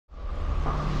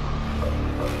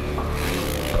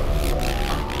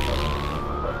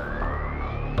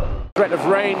threat of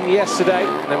rain yesterday.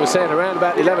 They were saying around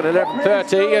about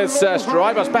 11:30 as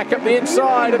Stryber's back up the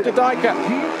inside of De Dycker,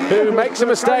 who makes a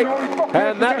mistake,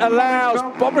 and that allows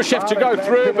Bobryshev to go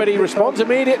through, but he responds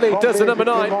immediately, does the number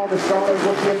 9.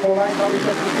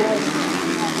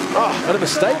 Oh, and a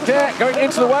mistake there, going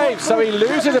into the waves, so he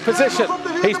loses a position.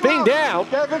 He's been down,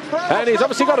 and he's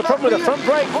obviously got a problem with the front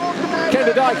brake. Ken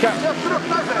De Dycker.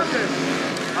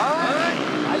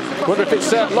 Wonder if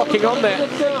it's locking on there.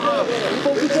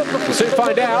 We'll soon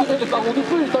find out.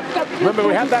 Remember,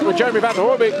 we had that with Jeremy Van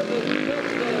Horebeek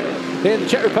in the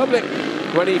Czech Republic.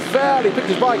 When he fell, he picked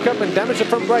his bike up and damaged the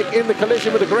front brake in the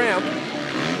collision with the ground.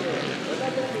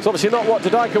 It's obviously not what De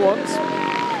Dycker wants.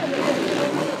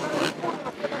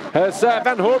 As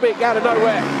Van Horebeek out of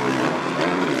nowhere,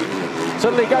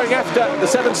 suddenly going after the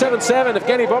 777 of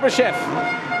Evgeny Bobryshev.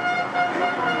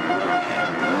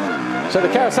 So the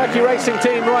Kawasaki Racing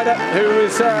Team rider, who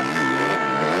is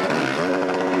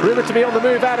rumoured to be on the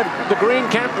move out of the green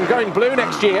camp and going blue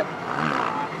next year.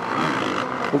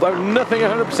 Although nothing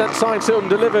 100% signed, sealed and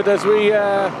delivered as we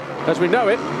know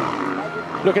it.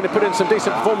 Looking to put in some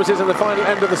decent performances in the final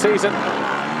end of the season.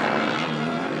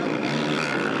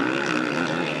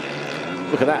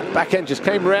 Look at that, back end just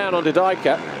came round on De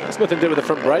Dycker. That's nothing to do with the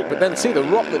front brake, but then see the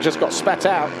rock that just got spat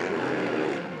out.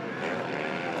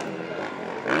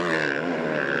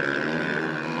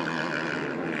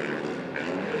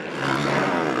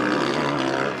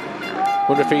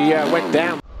 Wonder if he went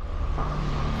down